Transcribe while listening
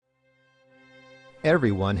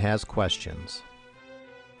Everyone has questions.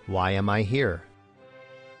 Why am I here?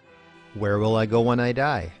 Where will I go when I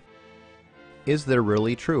die? Is there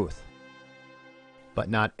really truth? But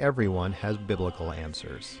not everyone has biblical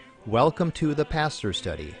answers. Welcome to The Pastor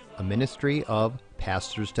Study, a ministry of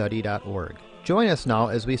pastorstudy.org. Join us now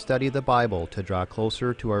as we study the Bible to draw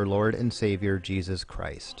closer to our Lord and Savior Jesus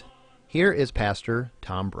Christ. Here is Pastor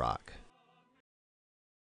Tom Brock.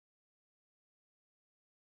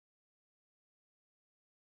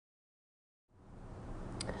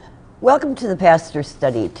 Welcome to the Pastor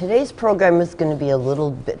Study. Today's program is going to be a little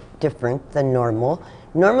bit different than normal.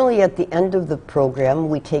 Normally at the end of the program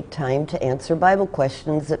we take time to answer Bible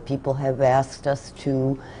questions that people have asked us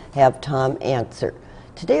to have Tom answer.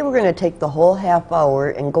 Today we're going to take the whole half hour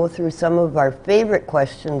and go through some of our favorite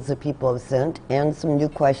questions that people have sent and some new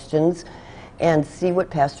questions and see what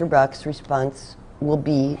Pastor Brock's response will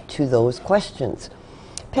be to those questions.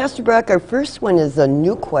 Pastor Brock, our first one is a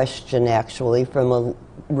new question actually from a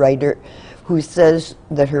writer who says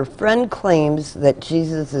that her friend claims that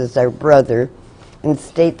Jesus is our brother and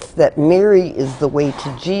states that Mary is the way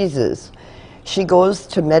to Jesus. She goes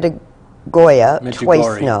to Medjugorje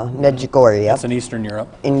twice now. Medjugorje. That's in Eastern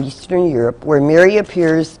Europe. In Eastern Europe, where Mary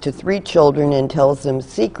appears to 3 children and tells them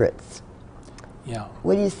secrets. Yeah.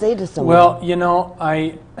 What do you say to someone? Well, you know,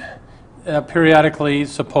 periodically,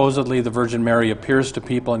 supposedly, the Virgin Mary appears to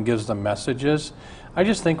people and gives them messages. I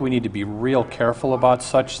just think we need to be real careful about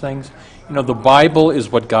such things. You know, the Bible is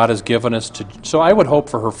what God has given us to. So I would hope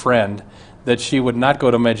for her friend that she would not go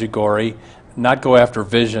to Medjugorje, not go after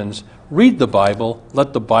visions. Read the Bible.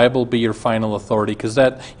 Let the Bible be your final authority, because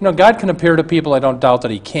that, you know, God can appear to people. I don't doubt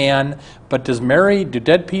that He can. But do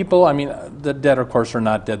dead people? I mean, the dead, of course, are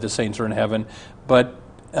not dead. The saints are in heaven. But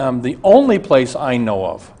the only place I know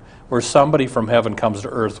of where somebody from heaven comes to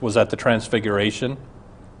earth was at the Transfiguration,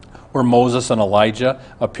 where Moses and Elijah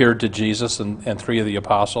appeared to Jesus and 3 of the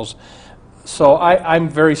apostles. So I'm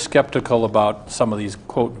very skeptical about some of these,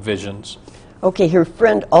 quote, visions. Okay, her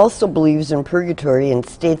friend also believes in purgatory and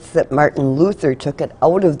states that Martin Luther took it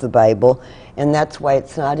out of the Bible, and that's why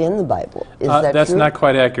it's not in the Bible. Is that that's true? not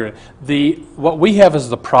quite accurate. What we have as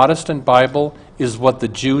the Protestant Bible is what the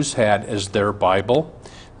Jews had as their Bible.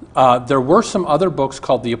 There were some other books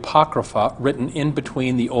called the Apocrypha written in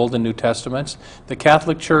between the Old and New Testaments. The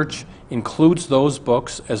Catholic Church includes those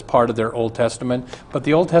books as part of their Old Testament, but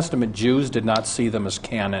the Old Testament Jews did not see them as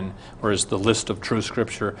canon or as the list of true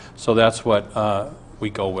Scripture, so that's what we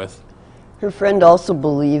go with. Her friend also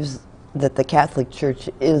believes that the Catholic Church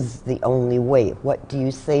is the only way. What do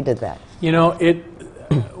you say to that? You know,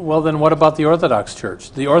 well, then what about the Orthodox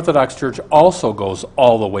Church? The Orthodox Church also goes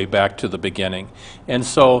all the way back to the beginning. And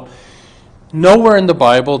so nowhere in the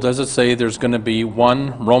Bible does it say there's going to be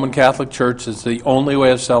one Roman Catholic Church is the only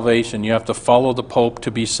way of salvation. You have to follow the Pope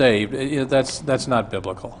to be saved. That's not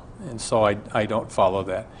biblical. And so I don't follow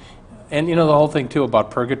that. And you know the whole thing, too,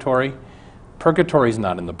 about purgatory? Purgatory is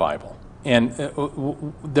not in the Bible. And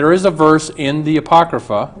there is a verse in the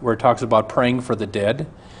Apocrypha where it talks about praying for the dead.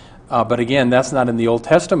 But again, that's not in the Old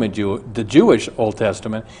Testament, the Jewish Old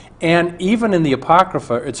Testament. And even in the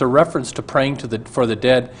Apocrypha, it's a reference to praying for the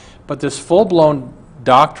dead. But this full-blown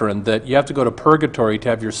doctrine that you have to go to purgatory to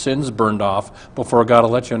have your sins burned off before God will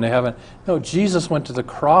let you into heaven. No, Jesus went to the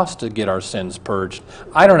cross to get our sins purged.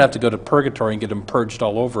 I don't have to go to purgatory and get them purged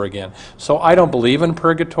all over again. So I don't believe in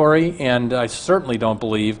purgatory, and I certainly don't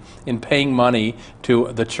believe in paying money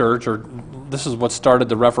to the church, or this is what started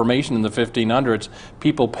the Reformation in the 1500s,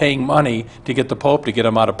 people paying money to get the Pope to get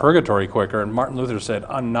them out of purgatory quicker. And Martin Luther said,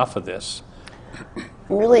 enough of this.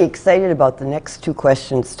 I'm really excited about the next 2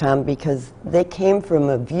 questions, Tom, because they came from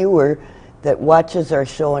a viewer that watches our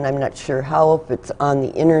show, and I'm not sure how, if it's on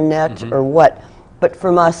the internet or what, but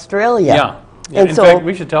from Australia. Yeah. And in so, fact,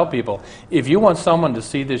 we should tell people, if you want someone to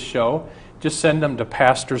see this show, just send them to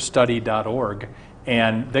pastorstudy.org,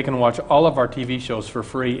 and they can watch all of our TV shows for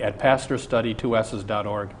free at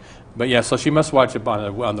pastorstudy2ss.org. But yeah, so she must watch it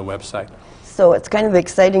on the website. So it's kind of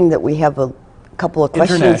exciting that we have a couple of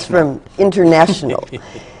questions from international.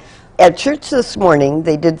 At church this morning,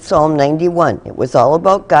 they did Psalm 91. It was all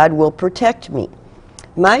about God will protect me.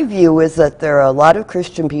 My view is that there are a lot of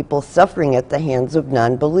Christian people suffering at the hands of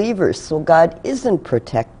non-believers, so God isn't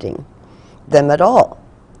protecting them at all.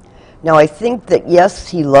 Now, I think that, yes,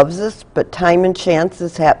 He loves us, but time and chance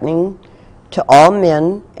is happening to all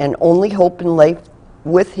men, and only hope in life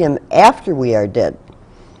with Him after we are dead.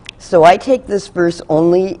 So I take this verse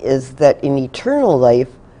only is that in eternal life,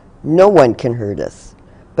 no one can hurt us.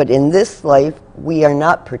 But in this life, we are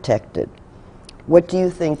not protected. What do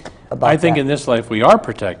you think about that? I think in this life we are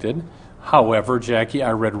protected. However, Jackie,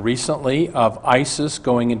 I read recently of ISIS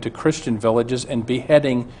going into Christian villages and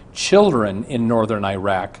beheading children in northern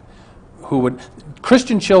Iraq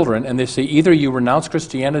Christian children, and they say either you renounce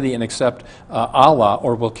Christianity and accept Allah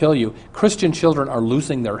or we'll kill you. Christian children are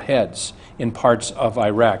losing their heads in parts of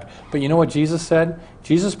Iraq. But you know what Jesus said?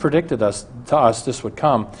 Jesus predicted to us this would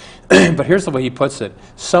come. But here's the way he puts it.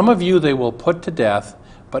 Some of you they will put to death,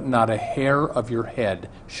 but not a hair of your head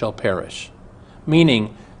shall perish.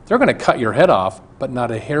 Meaning, they're going to cut your head off, but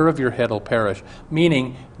not a hair of your head will perish.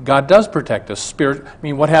 Meaning, God does protect us.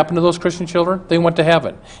 What happened to those Christian children? They went to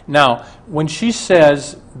heaven. Now, when she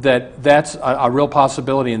says that that's a real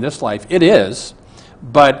possibility in this life, it is,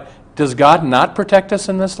 but does God not protect us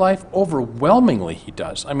in this life? Overwhelmingly, He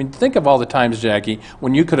does. Think of all the times, Jackie,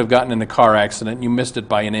 when you could have gotten in a car accident and you missed it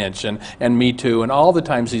by an inch, and me too, and all the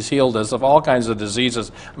times He's healed us of all kinds of diseases.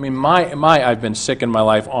 I've been sick in my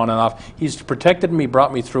life on and off. He's protected me,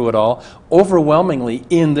 brought me through it all. Overwhelmingly,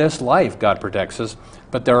 in this life, God protects us.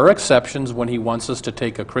 But there are exceptions when He wants us to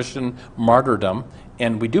take a Christian martyrdom,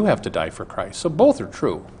 and we do have to die for Christ. So both are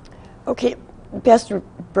true. Okay. Pastor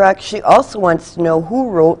Brock, she also wants to know who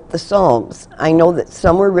wrote the Psalms. I know that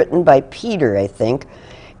some were written by Peter, I think,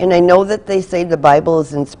 and I know that they say the Bible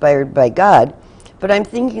is inspired by God, but I'm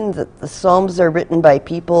thinking that the Psalms are written by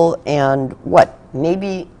people and what?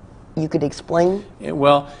 Maybe you could explain?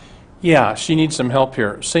 Well, yeah, she needs some help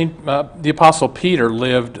here. The Apostle Peter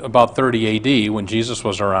lived about 30 A.D. when Jesus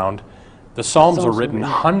was around. The Psalms were written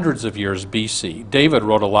hundreds of years B.C. David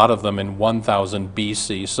wrote a lot of them in 1000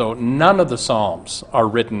 B.C. So none of the Psalms are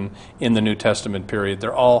written in the New Testament period.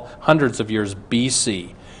 They're all hundreds of years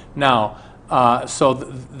B.C. Now,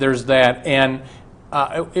 there's that. And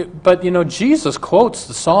but Jesus quotes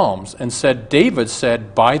the Psalms and said, David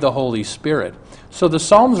said, by the Holy Spirit. So the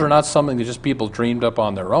Psalms are not something that just people dreamed up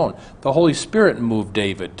on their own. The Holy Spirit moved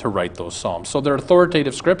David to write those Psalms. So they're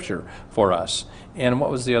authoritative scripture for us. And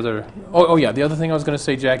what was the other? The other thing I was going to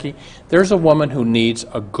say, Jackie, there's a woman who needs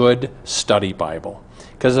a good study Bible.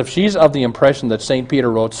 Because if she's of the impression that St.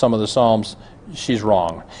 Peter wrote some of the Psalms, she's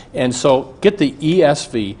wrong. And so get the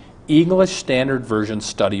ESV, English Standard Version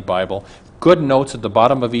Study Bible. Good notes at the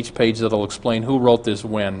bottom of each page that'll explain who wrote this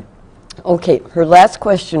when. Okay, her last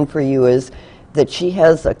question for you is that she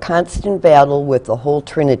has a constant battle with the whole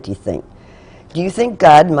Trinity thing. Do you think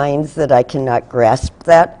God minds that I cannot grasp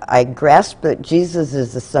that? I grasp that Jesus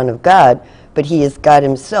is the Son of God, but He is God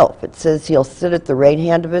Himself. It says He'll sit at the right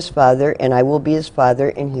hand of His Father, and I will be His Father,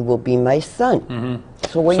 and He will be my Son. Mm-hmm.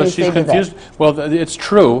 So what do you say to that? Well, it's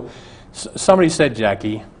true. Somebody said,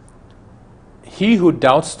 Jackie, he who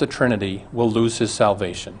doubts the Trinity will lose his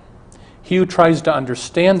salvation. He who tries to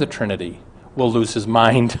understand the Trinity will lose his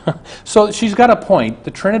mind. So she's got a point.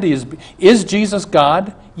 The Trinity is Jesus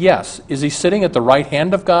God? Yes. Is He sitting at the right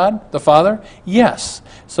hand of God, the Father? Yes.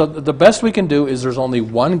 So the best we can do is there's only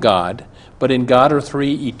one God, but in God are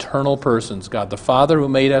three eternal persons. God the Father who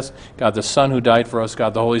made us, God the Son who died for us,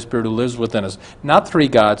 God the Holy Spirit who lives within us. Not three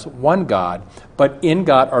gods, one God, but in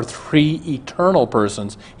God are three eternal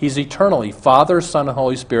persons. He's eternally Father, Son, and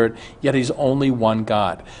Holy Spirit, yet He's only one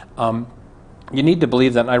God. You need to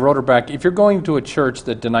believe that. And I wrote her back, if you're going to a church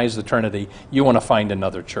that denies the Trinity, you want to find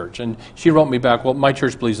another church. And she wrote me back, well, my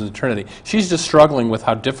church believes in the Trinity. She's just struggling with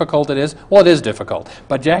how difficult it is. Well, it is difficult.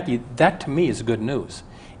 But Jackie, that to me is good news.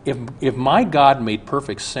 If my God made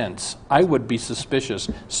perfect sense, I would be suspicious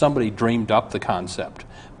somebody dreamed up the concept.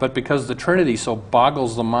 But because the Trinity so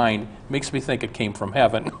boggles the mind, makes me think it came from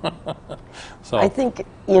heaven. So I think,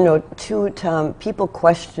 too, Tom, people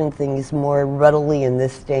question things more readily in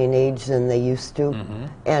this day and age than they used to. Mm-hmm.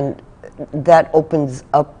 And that opens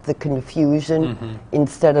up the confusion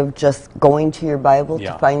instead of just going to your Bible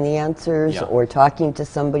to find the answers or talking to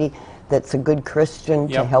somebody that's a good Christian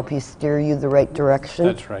to help you steer you the right direction.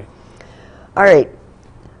 That's right. All right.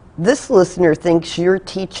 This listener thinks you're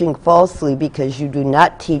teaching falsely because you do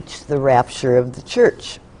not teach the rapture of the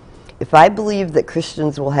church. If I believe that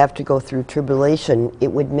Christians will have to go through tribulation,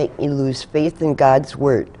 it would make me lose faith in God's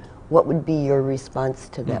word. What would be your response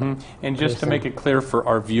to that? And just to make it clear for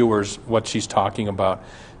our viewers what she's talking about,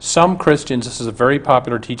 some Christians, this is a very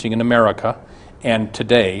popular teaching in America, and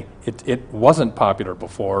today, it wasn't popular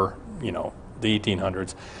before, the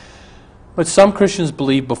 1800s. But some Christians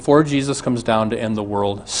believe before Jesus comes down to end the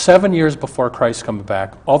world, 7 years before Christ comes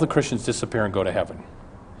back, all the Christians disappear and go to heaven.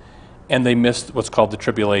 And they miss what's called the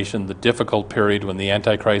tribulation, the difficult period when the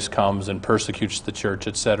Antichrist comes and persecutes the church,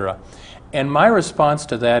 etc. And my response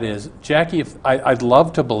to that is, Jackie, I'd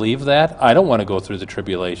love to believe that. I don't want to go through the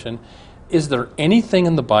tribulation. Is there anything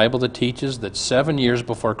in the Bible that teaches that 7 years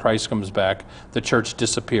before Christ comes back, the church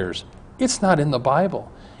disappears? It's not in the Bible.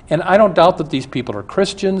 And I don't doubt that these people are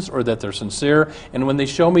Christians or that they're sincere. And when they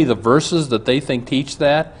show me the verses that they think teach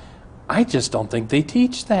that, I just don't think they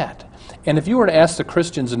teach that. And if you were to ask the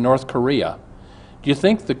Christians in North Korea, do you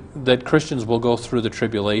think that Christians will go through the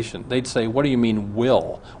tribulation? They'd say, what do you mean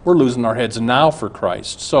will? We're losing our heads now for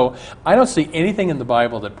Christ. So I don't see anything in the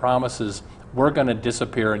Bible that promises we're going to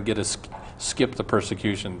disappear and skip the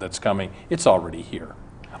persecution that's coming. It's already here.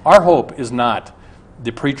 Our hope is not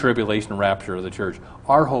the pre-tribulation rapture of the church.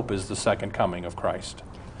 Our hope is the second coming of Christ.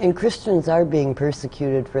 And Christians are being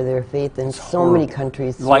persecuted for their faith in so many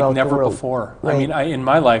countries throughout like never the world. before. Right. I mean, in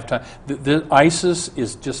my lifetime, the ISIS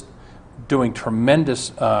is just doing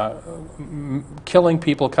tremendous killing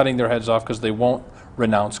people, cutting their heads off because they won't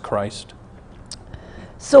renounce Christ.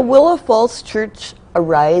 So will a false church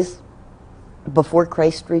arise before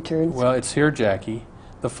Christ returns? Well, it's here, Jackie.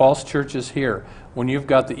 The false church is here. When you've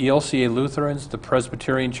got the ELCA Lutherans, the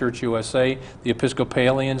Presbyterian Church USA, the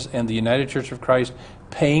Episcopalians, and the United Church of Christ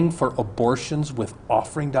paying for abortions with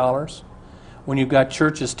offering dollars, when you've got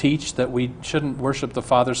churches teach that we shouldn't worship the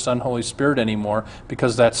Father, Son, Holy Spirit anymore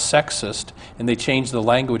because that's sexist, and they change the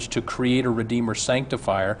language to Creator, Redeemer,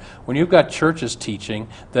 Sanctifier, when you've got churches teaching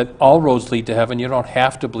that all roads lead to heaven, you don't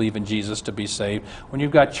have to believe in Jesus to be saved, when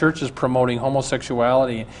you've got churches promoting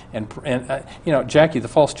homosexuality, and Jackie, the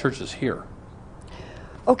false church is here.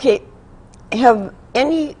 Okay, have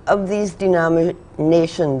any of these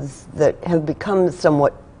denominations that have become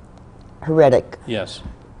somewhat heretic Yes.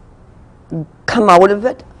 come out of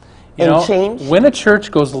it and change? When a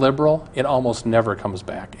church goes liberal, it almost never comes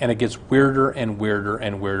back, and it gets weirder and weirder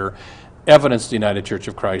and weirder. Evidence the United Church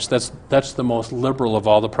of Christ. That's the most liberal of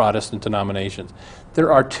all the Protestant denominations.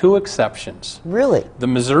 There are two exceptions. Really? The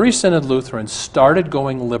Missouri Synod Lutherans started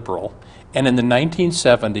going liberal, and in the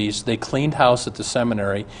 1970s, they cleaned house at the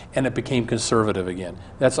seminary, and it became conservative again.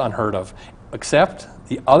 That's unheard of. Except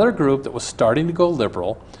the other group that was starting to go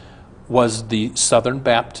liberal was the Southern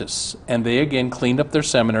Baptists, and they again cleaned up their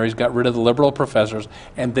seminaries, got rid of the liberal professors,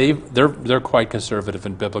 and they're quite conservative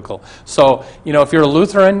and biblical. So, if you're a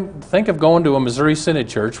Lutheran, think of going to a Missouri Synod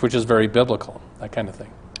church, which is very biblical, that kind of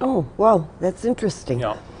thing. Oh, wow, that's interesting.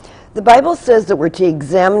 Yeah. The Bible says that we're to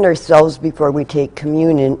examine ourselves before we take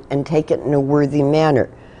communion and take it in a worthy manner.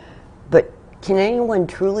 But can anyone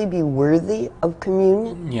truly be worthy of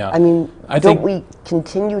communion? Yeah. I mean, I don't think- we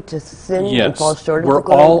continue to sin and Yes, fall short of we're the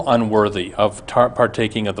glory? all unworthy of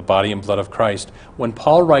partaking of the body and blood of Christ. When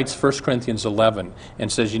Paul writes 1 Corinthians 11 and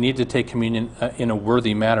says you need to take communion in a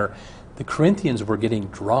worthy manner, the Corinthians were getting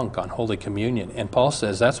drunk on Holy Communion, and Paul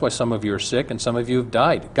says that's why some of you are sick and some of you have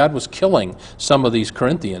died. God was killing some of these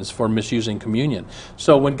Corinthians for misusing communion.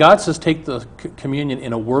 So when God says take the communion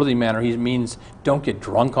in a worthy manner, he means don't get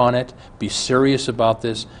drunk on it, be serious about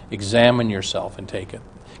this, examine yourself and take it.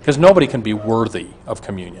 Because nobody can be worthy of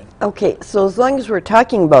communion. Okay, so as long as we're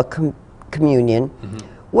talking about communion,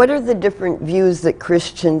 what are the different views that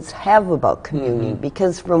Christians have about communion?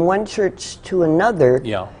 Because from one church to another,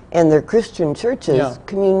 Yeah. and they're Christian churches, Yeah.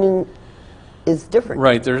 communion is different.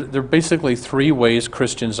 Right. There are basically three ways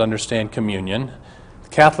Christians understand communion. The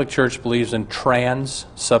Catholic Church believes in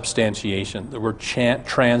transubstantiation. The word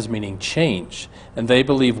trans meaning change. And they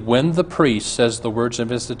believe when the priest says the words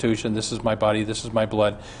of institution, this is my body, this is my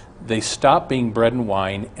blood, they stop being bread and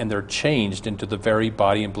wine and they're changed into the very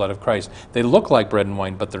body and blood of Christ. They look like bread and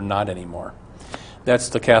wine, but they're not anymore. That's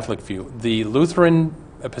the Catholic view. The Lutheran,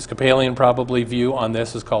 Episcopalian probably view on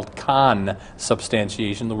this is called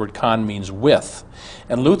consubstantiation. The word con means with.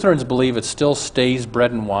 And Lutherans believe it still stays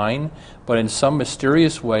bread and wine, but in some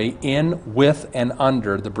mysterious way, in, with, and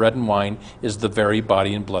under the bread and wine is the very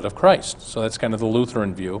body and blood of Christ. So that's kind of the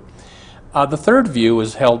Lutheran view. The third view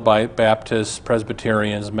is held by Baptists,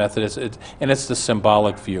 Presbyterians, Methodists, and it's the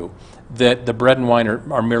symbolic view, that the bread and wine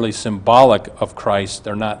are merely symbolic of Christ.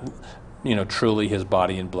 They're not truly his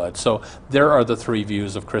body and blood. So there are the three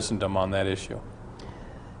views of Christendom on that issue.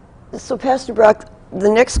 So, Pastor Brock, the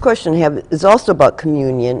next question I have is also about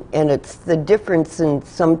communion, and it's the difference in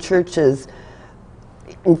some churches.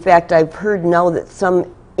 In fact, I've heard now that some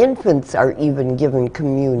infants are even given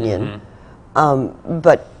communion,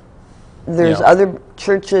 but there's Yeah. other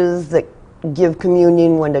churches that give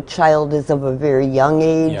communion when a child is of a very young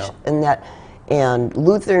age, Yeah. And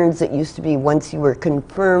Lutherans, it used to be once you were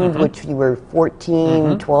confirmed, which you were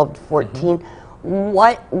 14, 12 to 14.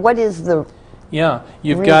 What is the Yeah,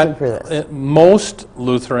 you've reason got for this? Most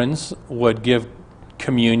Lutherans would give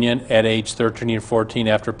communion at age 13 or 14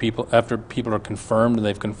 after people are confirmed and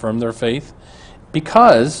they've confirmed their faith,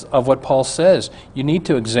 because of what Paul says. You need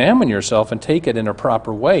to examine yourself and take it in a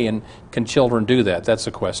proper way. And can children do that? That's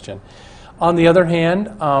a question. On the other hand,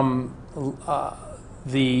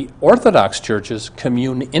 The Orthodox churches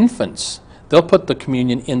commune infants. They'll put the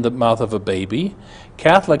communion in the mouth of a baby.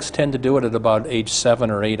 Catholics tend to do it at about age 7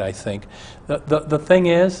 or 8, I think. The thing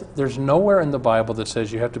is, there's nowhere in the Bible that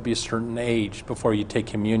says you have to be a certain age before you take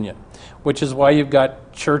communion, which is why you've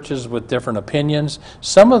got churches with different opinions.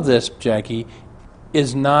 Some of this, Jackie,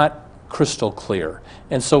 is not crystal clear,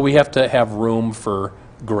 and so we have to have room for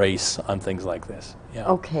grace on things like this. Yeah.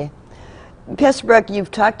 Okay. Pastor Brock,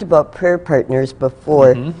 you've talked about prayer partners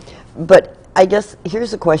before, but I guess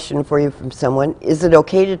here's a question for you from someone. Is it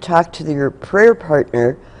okay to talk to your prayer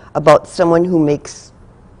partner about someone who makes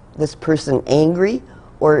this person angry,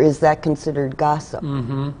 or is that considered gossip?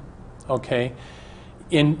 Okay.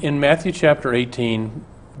 In Matthew chapter 18,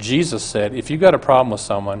 Jesus said, if you got a problem with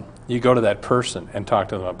someone, you go to that person and talk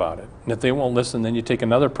to them about it. And if they won't listen, then you take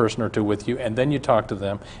another person or two with you, and then you talk to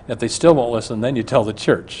them. And if they still won't listen, then you tell the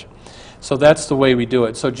church. So that's the way we do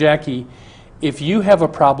it. So Jackie, if you have a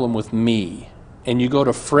problem with me and you go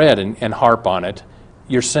to Fred and harp on it,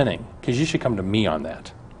 you're sinning, because you should come to me on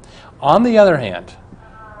that. On the other hand,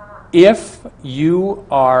 if you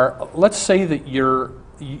are, let's say that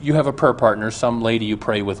you have a prayer partner, some lady you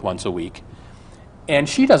pray with once a week, and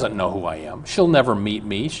she doesn't know who I am. She'll never meet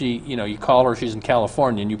me. You call her, she's in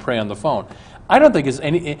California, and you pray on the phone. I don't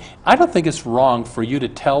think it's wrong for you to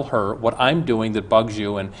tell her what I'm doing that bugs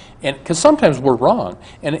you, and because sometimes we're wrong.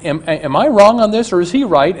 And am I wrong on this, or is he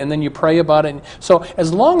right? And then you pray about it. So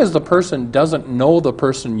as long as the person doesn't know the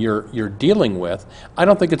person you're dealing with, I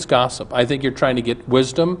don't think it's gossip. I think you're trying to get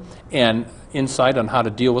wisdom and insight on how to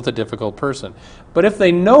deal with a difficult person. But if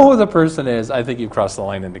they know who the person is, I think you've crossed the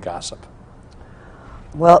line into gossip.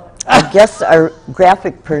 Well, I guess our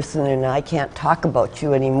graphic person and I can't talk about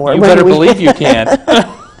you anymore. You better believe you can't.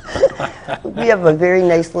 We have a very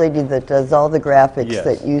nice lady that does all the graphics Yes.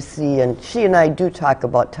 that you see, and she and I do talk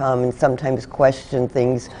about Tom and sometimes question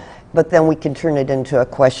things, but then we can turn it into a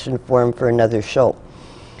question form for another show.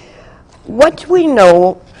 What do we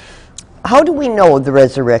know, how do we know the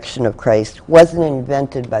resurrection of Christ wasn't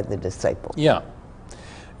invented by the disciples? Yeah.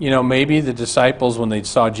 Maybe the disciples, when they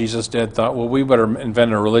saw Jesus dead, thought, well, we better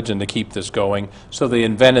invent a religion to keep this going. So they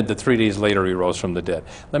invented that 3 days later he rose from the dead.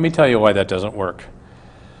 Let me tell you why that doesn't work.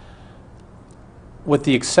 With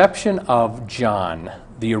the exception of John,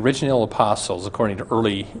 the original apostles, according to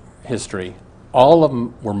early history, all of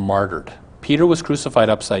them were martyred. Peter was crucified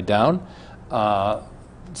upside down.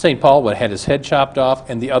 St. Paul had his head chopped off,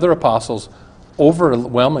 and the other apostles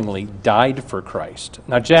overwhelmingly died for Christ.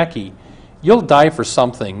 Now, Jackie, you'll die for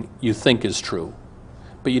something you think is true,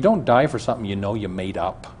 but you don't die for something you know you made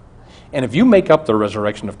up. And if you make up the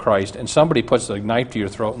resurrection of Christ and somebody puts a knife to your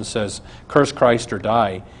throat and says, curse Christ or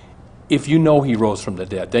die, if you know he rose from the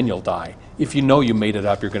dead, then you'll die. If you know you made it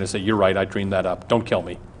up, you're going to say, you're right, I dreamed that up. Don't kill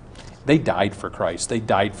me. They died for Christ. They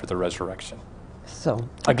died for the resurrection. So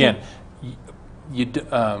Again,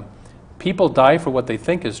 people die for what they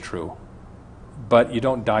think is true, but you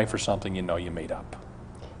don't die for something you know you made up.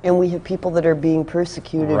 And we have people that are being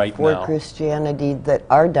persecuted Right for now. Christianity that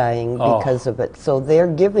are dying because of it. So they're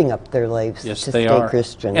giving up their lives Yes, to they stay are.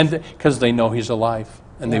 Christians. And because they know he's alive,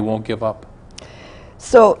 and they won't give up.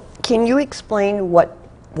 So can you explain what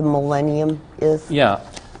the millennium is? Yeah.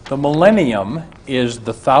 The millennium is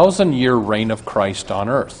the 1,000-year reign of Christ on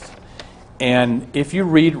earth. And if you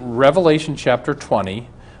read Revelation chapter 20,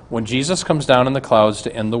 when Jesus comes down in the clouds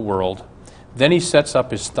to end the world, then he sets up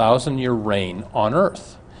his 1,000-year reign on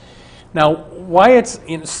earth. Now,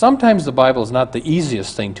 sometimes the Bible is not the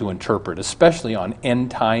easiest thing to interpret, especially on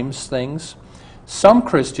end times things. Some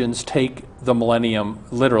Christians take the millennium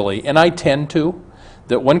literally, and I tend to,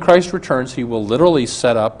 that when Christ returns, he will literally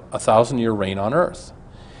set up a 1,000-year reign on earth.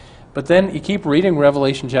 But then you keep reading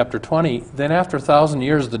Revelation chapter 20, then after 1,000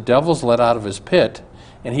 years, the devil's let out of his pit,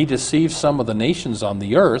 and he deceives some of the nations on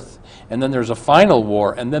the earth, and then there's a final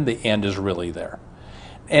war, and then the end is really there.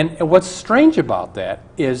 And what's strange about that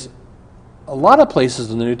is a lot of places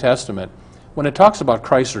in the New Testament, when it talks about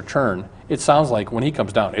Christ's return, it sounds like when he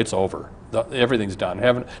comes down, it's over. Everything's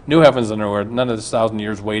done. New heavens and new earth, none of this 1,000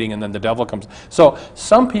 years waiting, and then the devil comes. So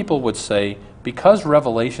some people would say, because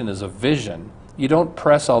Revelation is a vision, you don't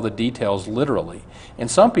press all the details literally. And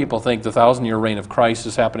some people think the 1,000-year reign of Christ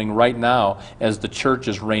is happening right now as the church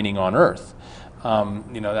is reigning on earth.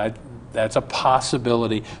 That's a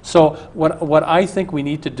possibility. So what I think we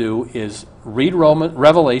need to do is read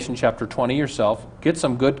Revelation chapter 20 yourself, get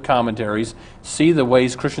some good commentaries, see the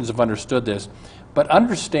ways Christians have understood this, but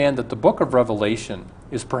understand that the book of Revelation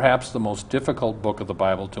is perhaps the most difficult book of the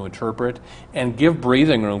Bible to interpret, and give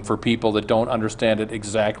breathing room for people that don't understand it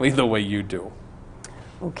exactly the way you do.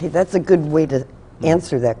 Okay, that's a good way to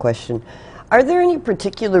answer that question. Are there any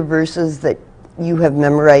particular verses that you have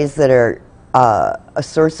memorized that are a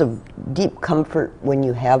source of deep comfort when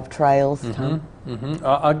you have trials, Tom?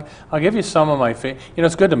 I'll give you some of my favorite.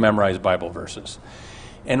 It's good to memorize Bible verses.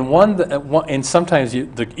 And and sometimes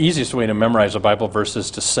the easiest way to memorize a Bible verse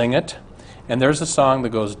is to sing it. And there's a song that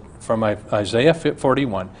goes from Isaiah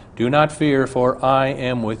 41. Do not fear, for I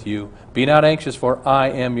am with you. Be not anxious, for I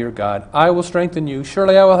am your God. I will strengthen you.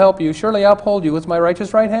 Surely I will help you. Surely I'll uphold you with my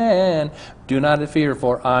righteous right hand. Do not fear,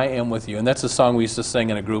 for I am with you. And that's a song we used to sing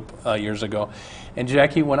in a group years ago. And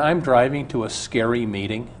Jackie, when I'm driving to a scary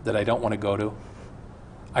meeting that I don't want to go to,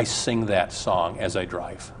 I sing that song as I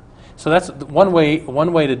drive. So that's one way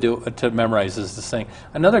to memorize is to sing.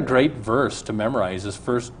 Another great verse to memorize is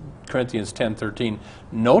 1 Corinthians 10:13.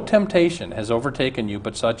 No temptation has overtaken you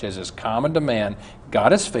but such as is common to man.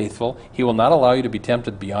 God is faithful. He will not allow you to be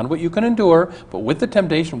tempted beyond what you can endure, but with the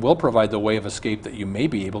temptation will provide the way of escape that you may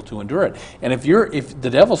be able to endure it. And if the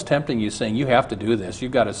devil's tempting you saying you have to do this,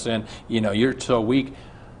 you've got to sin, you're so weak,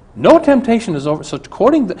 no temptation is over. So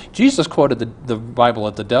Jesus quoted the Bible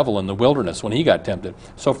at the devil in the wilderness when he got tempted.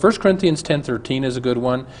 So 1 Corinthians 10:13 is a good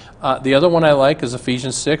one. The other one I like is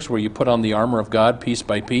Ephesians 6, where you put on the armor of God piece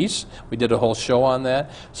by piece. We did a whole show on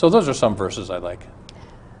that. So those are some verses I like.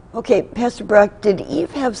 Okay, Pastor Brock, did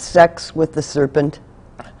Eve have sex with the serpent?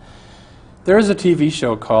 There is a TV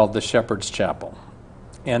show called The Shepherd's Chapel.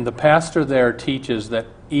 And the pastor there teaches that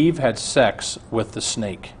Eve had sex with the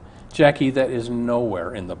snake. Jackie, that is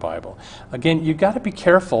nowhere in the Bible. Again, you've got to be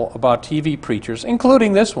careful about TV preachers,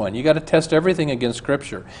 including this one. You've got to test everything against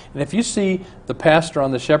Scripture. And if you see the pastor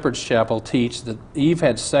on the Shepherd's Chapel teach that Eve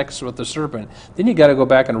had sex with the serpent, then you've got to go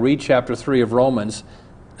back and read chapter 3 of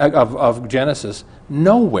of Genesis.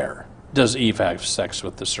 Nowhere does Eve have sex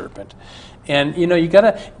with the serpent. And, you got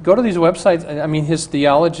to go to these websites. I mean, his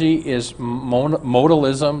theology is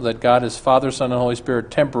modalism, that God is Father, Son, and Holy Spirit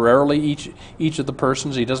temporarily, each of the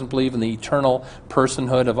persons. He doesn't believe in the eternal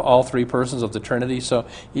personhood of all three persons of the Trinity. So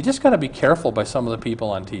you just got to be careful by some of the people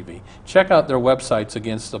on TV. Check out their websites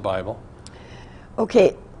against the Bible.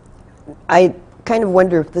 Okay, I kind of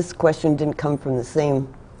wonder if this question didn't come from the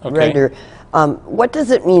same writer. What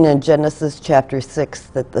does it mean in Genesis chapter 6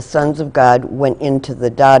 that the sons of God went into the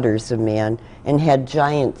daughters of man and had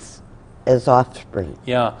giants as offspring?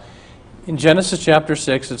 Yeah. In Genesis chapter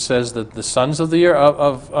 6, it says that the sons of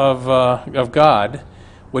God,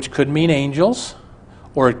 which could mean angels,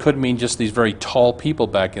 or it could mean just these very tall people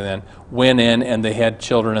back then, went in and they had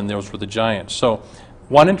children, and those were the giants. So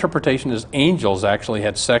one interpretation is angels actually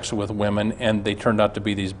had sex with women, and they turned out to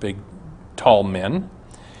be these big, tall men.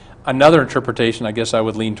 Another interpretation, I guess I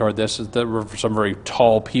would lean toward this, is there were some very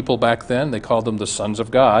tall people back then. They called them the sons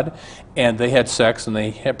of God, and they had sex, and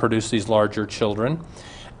they had produced these larger children.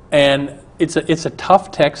 And it's a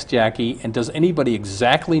tough text, Jackie, and does anybody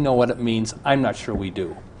exactly know what it means? I'm not sure we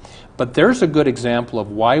do. But there's a good example of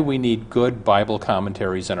why we need good Bible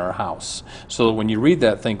commentaries in our house. So that when you read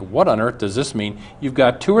that, think, what on earth does this mean? You've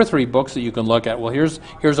got 2 or 3 books that you can look at. Well, here's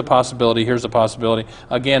a possibility, here's a possibility.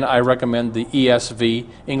 Again, I recommend the ESV,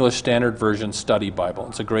 English Standard Version Study Bible.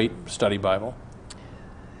 It's a great study Bible.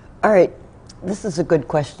 All right, this is a good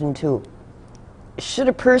question too. Should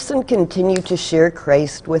a person continue to share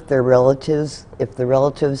Christ with their relatives if the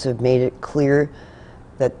relatives have made it clear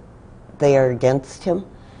that they are against him?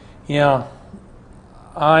 Yeah,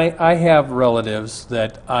 I have relatives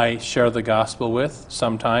that I share the gospel with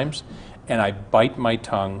sometimes, and I bite my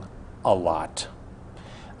tongue a lot.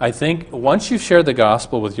 I think once you share the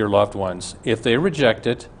gospel with your loved ones, if they reject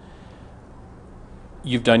it,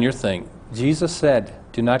 you've done your thing. Jesus said,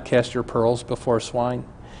 do not cast your pearls before swine.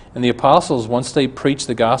 And the apostles, once they preached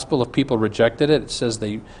the gospel, if people rejected it, it says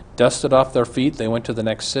they dusted off their feet, they went to the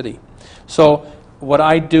next city. So what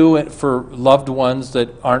I do for loved ones that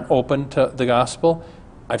aren't open to the gospel,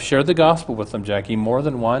 I've shared the gospel with them, Jackie, more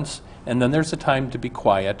than once, and then there's a time to be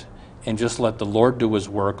quiet and just let the Lord do his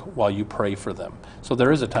work while you pray for them. So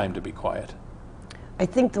there is a time to be quiet. I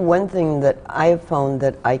think the one thing that I've found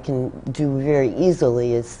that I can do very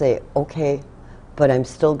easily is say, okay, but I'm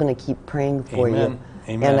still going to keep praying for Amen.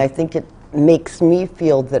 you. Amen. And I think it makes me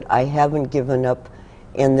feel that I haven't given up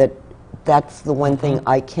and that that's the one thing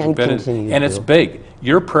I can continue to And do. it's big.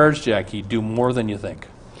 Your prayers, Jackie, do more than you think.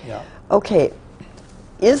 Yeah. Okay.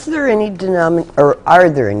 Is there any are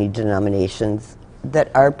there any denominations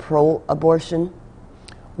that are pro-abortion?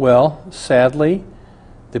 Well, sadly,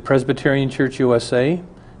 the Presbyterian Church USA,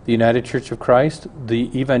 the United Church of Christ,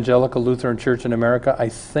 the Evangelical Lutheran Church in America, I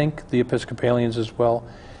think the Episcopalians as well,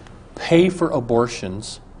 pay for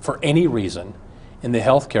abortions for any reason in the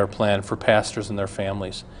health care plan for pastors and their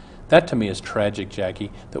families. That to me is tragic,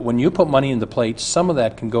 Jackie, that when you put money in the plate, some of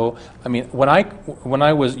that can go, I mean, when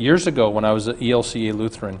I was, years ago, when I was at ELCA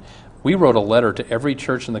Lutheran, we wrote a letter to every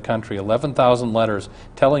church in the country, 11,000 letters,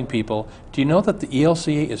 telling people, do you know that the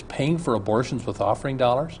ELCA is paying for abortions with offering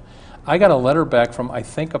dollars? I got a letter back from, I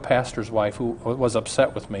think, a pastor's wife who was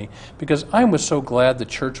upset with me because I was so glad the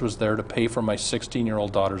church was there to pay for my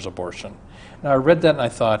 16-year-old daughter's abortion. Now, I read that and I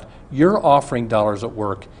thought, you're offering dollars at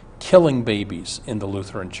work, killing babies in the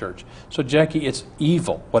Lutheran Church. So, Jackie, it's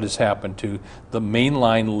evil what has happened to the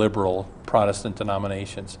mainline liberal Protestant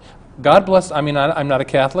denominations. God bless, I mean, I'm not a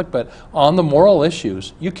Catholic, but on the moral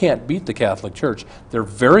issues, you can't beat the Catholic Church. They're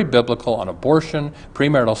very biblical on abortion,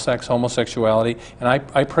 premarital sex, homosexuality, and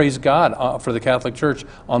I praise God for the Catholic Church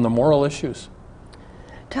on the moral issues.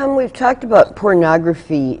 Tom, we've talked about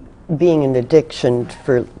pornography being an addiction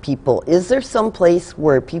for people. Is there some place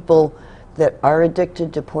where people that are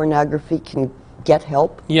addicted to pornography can get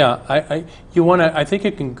help? Yeah, I think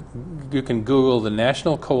you can Google the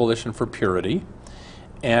National Coalition for Purity.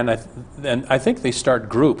 And I think they start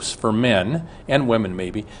groups for men and women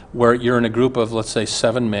maybe, where you're in a group of, let's say,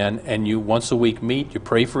 7 men, and you once a week meet, you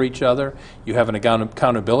pray for each other, you have an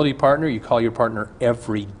accountability partner, you call your partner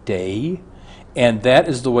every day, and that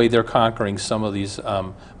is the way they're conquering some of these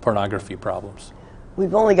pornography problems.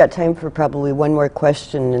 We've only got time for probably one more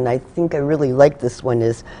question, and I think I really like this one,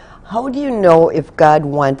 is how do you know if God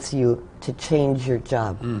wants you to change your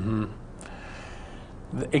job? Mm-hmm.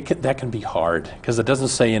 That can be hard because it doesn't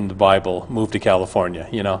say in the Bible, move to California,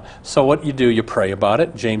 you know. So what you do, you pray about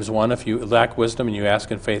it. James 1, if you lack wisdom and you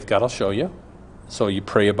ask in faith, God will show you. So you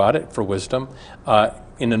pray about it for wisdom.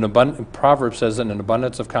 Proverbs says, in an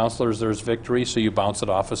abundance of counselors there's victory, so you bounce it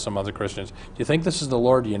off of some other Christians. Do you think this is the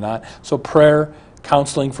Lord? Do you not? So prayer,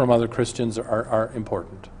 counseling from other Christians are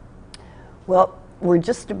important. Well, we're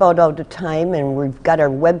just about out of time, and we've got our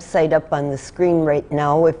website up on the screen right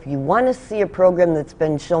now. If you want to see a program that's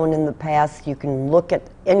been shown in the past, you can look at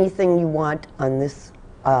anything you want on this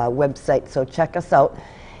website, so check us out.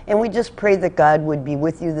 And we just pray that God would be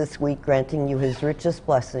with you this week, granting you his richest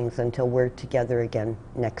blessings until we're together again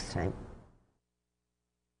next time.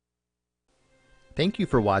 Thank you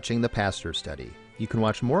for watching The Pastor Study. You can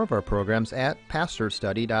watch more of our programs at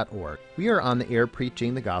pastorstudy.org. We are on the air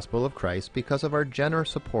preaching the gospel of Christ because of our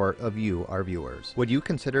generous support of you, our viewers. Would you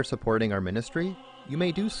consider supporting our ministry? You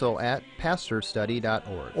may do so at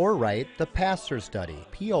pastorstudy.org. Or write The Pastor Study,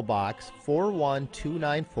 P.O. Box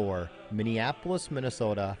 41294, Minneapolis,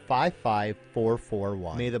 Minnesota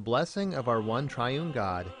 55441. May the blessing of our one triune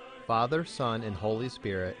God, Father, Son, and Holy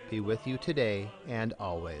Spirit be with you today and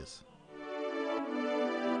always.